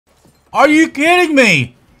Are you kidding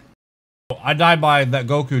me? I died by that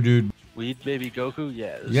Goku dude. Weed Baby Goku?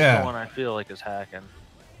 Yeah, this is Yeah. the one I feel like is hacking.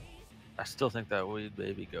 I still think that Weed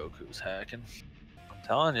Baby Goku's hacking. I'm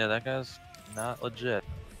telling you, that guy's not legit.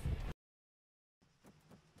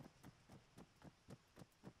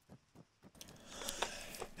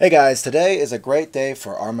 Hey guys, today is a great day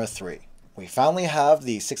for Arma 3. We finally have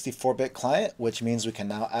the 64-bit client, which means we can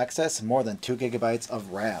now access more than 2 gigabytes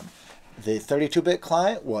of RAM. The 32-bit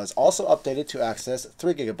client was also updated to access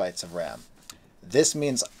 3 gigabytes of RAM. This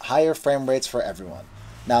means higher frame rates for everyone.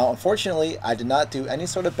 Now, unfortunately, I did not do any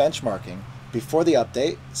sort of benchmarking before the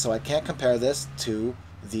update, so I can't compare this to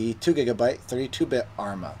the 2 gigabyte 32-bit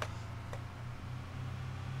Arma.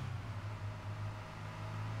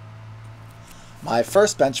 My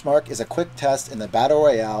first benchmark is a quick test in the Battle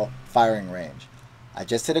Royale firing range. I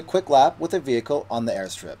just did a quick lap with a vehicle on the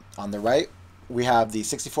airstrip. On the right, we have the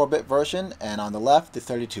 64-bit version, and on the left, the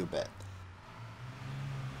 32-bit.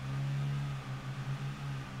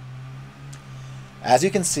 As you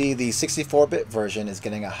can see, the 64-bit version is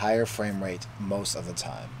getting a higher frame rate most of the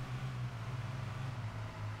time.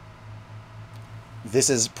 This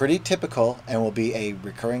is pretty typical and will be a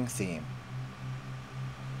recurring theme.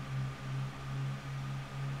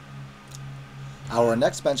 Our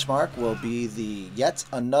next benchmark will be the yet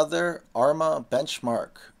another Arma benchmark.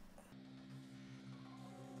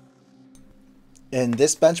 In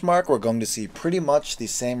this benchmark, we're going to see pretty much the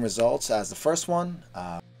same results as the first one.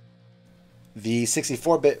 The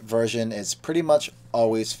 64-bit version is pretty much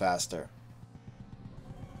always faster.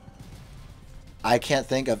 I can't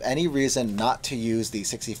think of any reason not to use the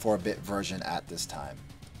 64-bit version at this time.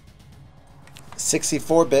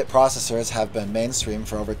 64-bit processors have been mainstream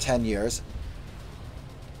for over 10 years,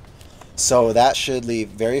 so that should leave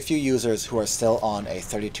very few users who are still on a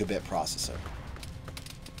 32-bit processor.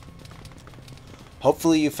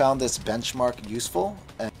 Hopefully you found this benchmark useful,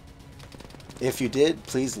 and if you did,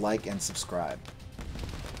 please like and subscribe.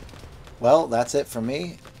 Well, that's it for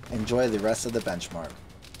me. Enjoy the rest of the benchmark.